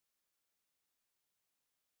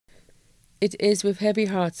It is with heavy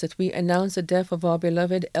hearts that we announce the death of our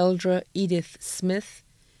beloved Eldra Edith Smith,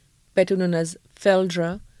 better known as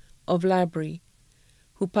Feldra, of Labrie,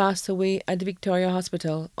 who passed away at the Victoria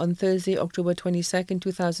Hospital on Thursday, October 22,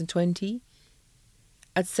 2020,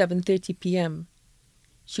 at 7:30 p.m.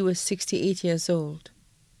 She was 68 years old.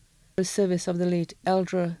 The service of the late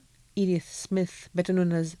Eldra Edith Smith, better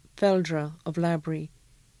known as Feldra of Labrie,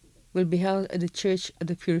 will be held at the Church of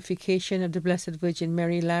the Purification of the Blessed Virgin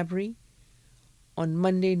Mary, Labrie, on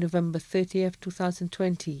Monday, November 30th,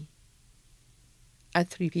 2020, at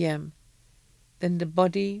 3 p.m. Then the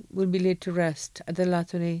body will be laid to rest at the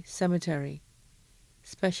Latone Cemetery.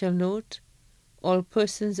 Special note, all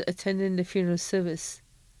persons attending the funeral service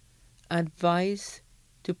are advised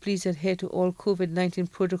to please adhere to all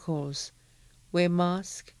COVID-19 protocols, wear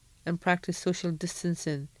masks, and practice social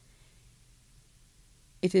distancing.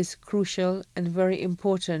 It is crucial and very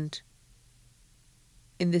important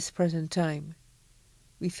in this present time.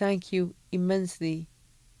 We thank you immensely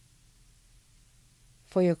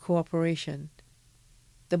for your cooperation.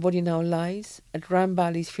 The body now lies at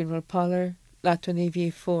Rambali's Funeral Parlour, Latone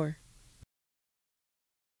VA4.